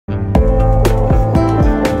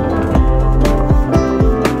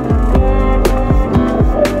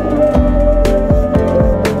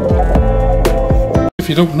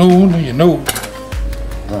you don't know, now you know.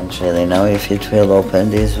 Don't really know if it will open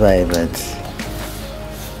this way, but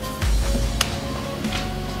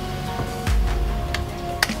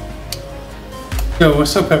Yo,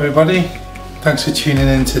 what's up everybody? Thanks for tuning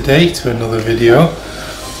in today to another video.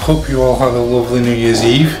 Hope you all had a lovely New Year's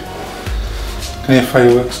Eve. Can hear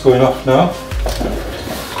fireworks going off now.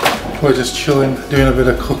 We're just chilling, doing a bit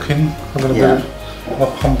of cooking, having a bit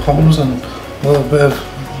of pom-poms and a little bit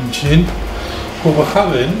of gin. What we're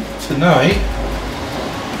having tonight,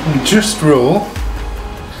 Jus-Rol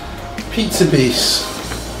pizza base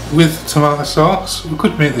with tomato sauce. We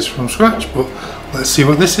could make this from scratch, but let's see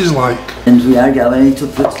what this is like. And we are going to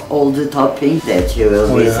put all the toppings that you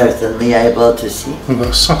will be certainly able to see. We've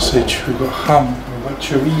got sausage, we've got ham, we've got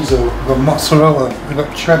chorizo, we've got mozzarella, we've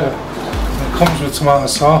got cheddar. And it comes with tomato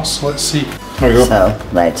sauce, so let's see. There we go. So,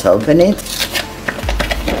 let's open it.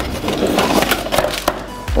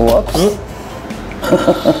 Whoops.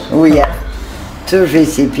 We have 2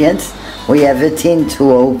 recipients. We have a tin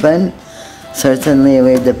to open, certainly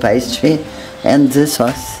with the pastry and the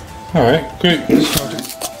sauce. Alright, great. It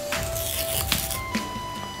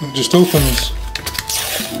just opens.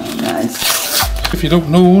 Nice. If you don't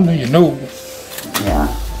know, now you know. Yeah.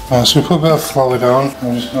 So we put a bit of flour down.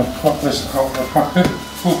 I'm just going to pop this out of the packet.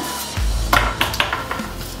 Ooh.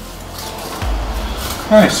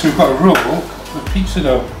 Nice, so we've got a roll of pizza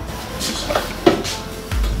dough.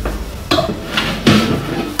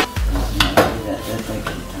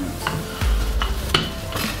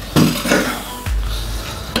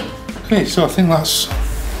 Okay, so I think that's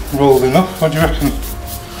rolled enough. What do you reckon?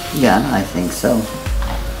 Yeah, I think so.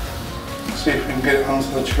 Let's see if we can get it onto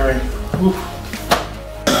the tray.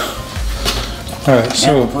 Alright,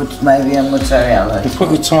 so and put maybe a mozzarella. we put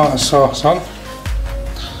the tomato sauce on.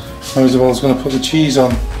 Isabel's going to put the cheese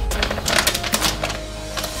on.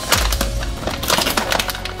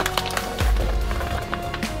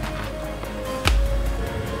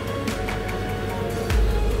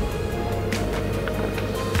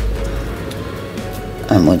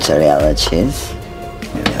 A mozzarella cheese.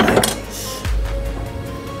 Maybe like this.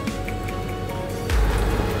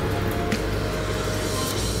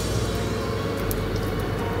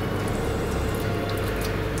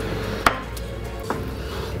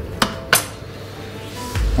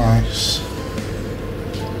 Nice.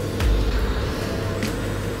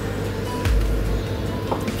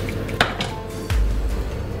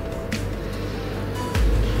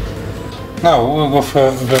 Now we'll go for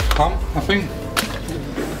a bit of ham, I think.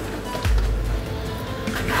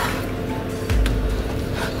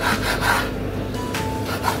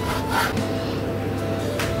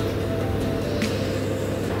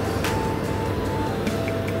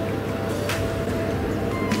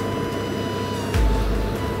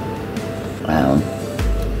 Brown.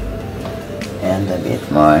 And a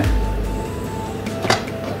bit more.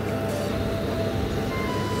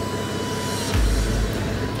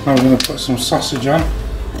 Now we're going to put some sausage on.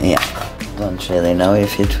 Yeah. Don't really know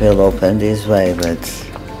if it will open this way, but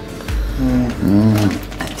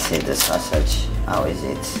let's see the sausage. How is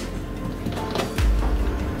it?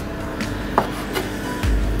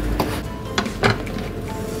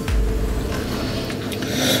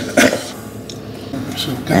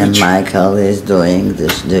 And Michael is doing the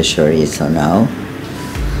chorizo now.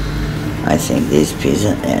 I think this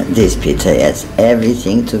pizza has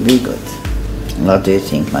everything to be good. What do you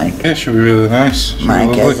think, Mike? Yeah, it should be really nice.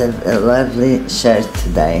 Mike has a lovely shirt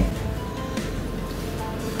today.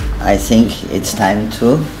 I think it's time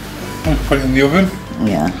to put it in the oven.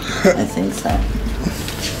 Yeah, I think so.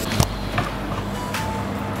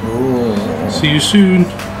 Ooh. See you soon.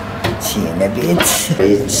 See you in a bit.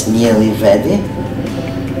 It's nearly ready.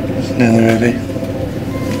 It's nearly ready.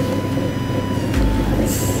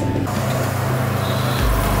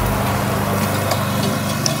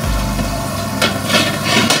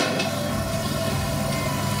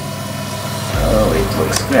 Oh, it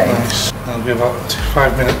looks great. Nice. That'll be about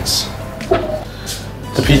 5 minutes.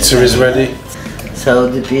 The pizza is ready. So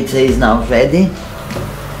the pizza is now ready.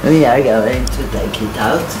 We are going to take it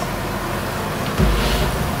out.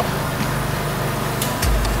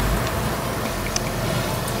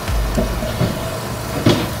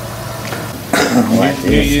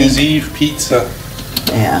 New Year's Eve pizza.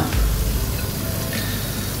 Yeah.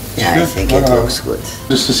 Yeah, I think it looks good.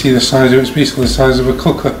 Just to see the size of it, it's basically the size of a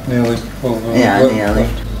cooker, nearly. Yeah, nearly.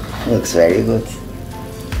 Looks very good.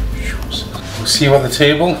 We'll see you at the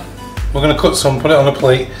table. We're going to cut some, put it on a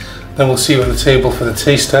plate, then we'll see you at the table for the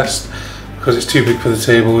taste test. Because it's too big for the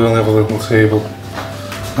table, we only have a little table,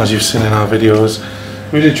 as you've seen in our videos.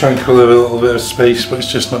 We did try and cover a little bit of space, but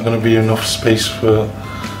it's just not going to be enough space for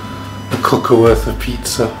the cooker worth of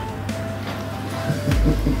pizza.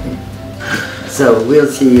 So we'll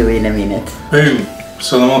see you in a minute. Boom.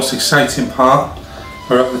 So the most exciting part,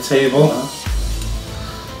 we're at the table.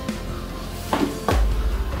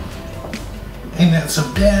 Ain't that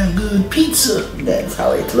some damn good pizza? That's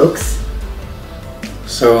how it looks.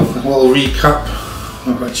 So a little recap.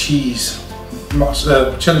 We've got cheese,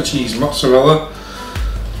 cheddar cheese, mozzarella.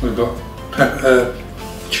 We've got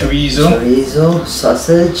chorizo. Chorizo,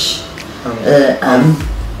 sausage, and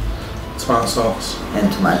tomato sauce.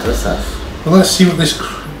 And tomato sauce. Well, let's see what this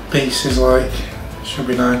base is like. Should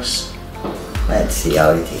be nice. Let's see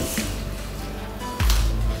how it is.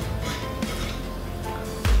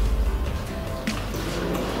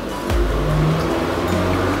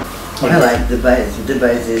 I like the base. The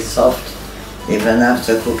base is soft. Even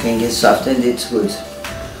after cooking it's soft and it's good.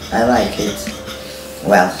 I like it.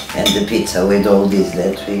 Well, and the pizza with all this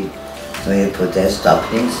that we put as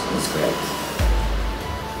toppings is great.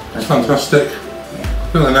 It's fantastic.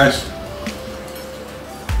 Yeah. Really nice.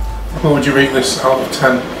 What would you rate this out of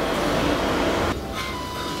 10?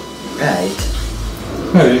 Right.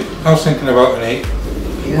 Hey, I was thinking about an 8.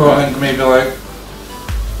 Yeah. Well, I think maybe like,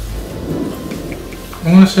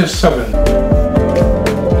 I'm going to say 7.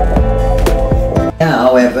 Yeah,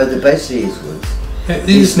 however, the pastry is good. It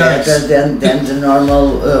is nice. Better than the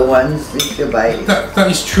normal ones if you buy it. That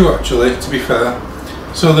is true actually, to be fair.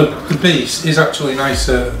 So the base is actually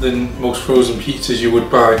nicer than most frozen pizzas you would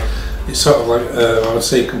buy. It's sort of like, I would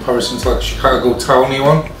say, comparison to like a Chicago Townie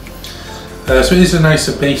one. So it is a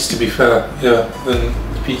nicer base, to be fair, yeah, than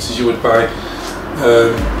the pizzas you would buy.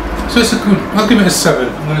 So it's a good, I'll give it a 7.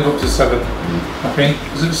 I'm going to go up to 7, I think,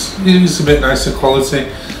 because it is a bit nicer quality.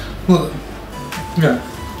 Well, yeah.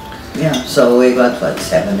 Yeah, so we got what,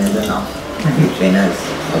 7 and a half between us.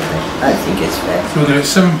 Okay, I think it's fair. So we'll give it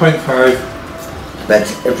 7.5.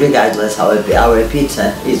 But regardless, our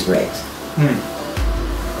pizza is great.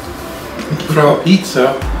 For our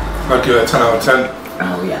pizza, I'd give it a 10 out of 10.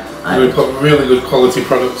 Oh yeah. We put really good quality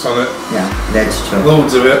products on it. Yeah, that's true.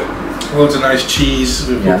 Loads of it. Loads of nice cheese.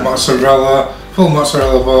 We put mozzarella, full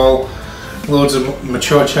mozzarella ball. Loads of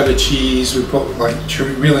mature cheddar cheese. We put like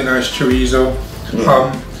really nice chorizo,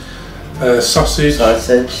 ham, sausage,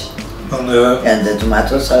 and the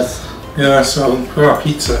tomato sauce. Yeah, so for our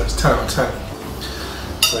pizza, it's 10 out of 10.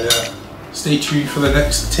 So yeah, stay tuned for the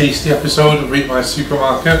next tasty episode of Rate My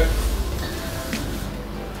Supermarket.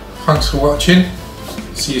 Thanks for watching.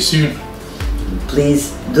 See you soon.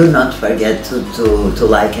 Please do not forget to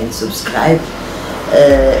like and subscribe.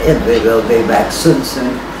 And we will be back soon.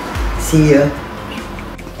 See you.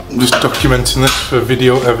 I'm just documenting this for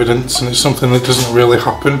video evidence, and it's something that doesn't really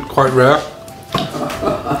happen, quite rare.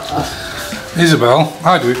 Isabel,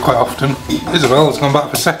 I do it quite often. Isabel has gone back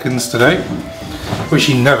for seconds today, which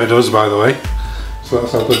she never does, by the way. So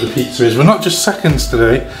that's how good the pizza is. We're not just seconds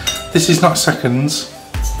today. This is not seconds.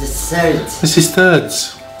 It's the third. This is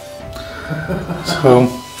thirds. So,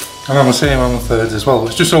 and I'm the same, I'm a third as well.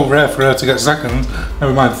 It's just so rare for her to get seconds,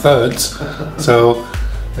 never mind thirds. So,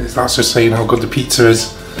 that's just saying how good the pizza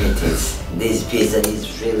is. It is. This pizza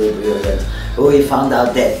is really, really good. We found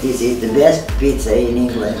out that this is the best pizza in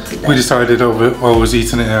England today. We decided over while I was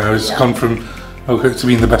eating it, I was gone from to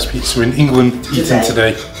being the best pizza in England eating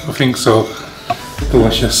today. I think so.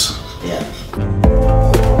 Delicious. Yeah.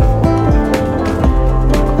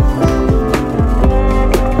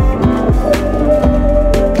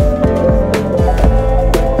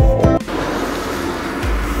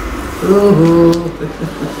 Ooh.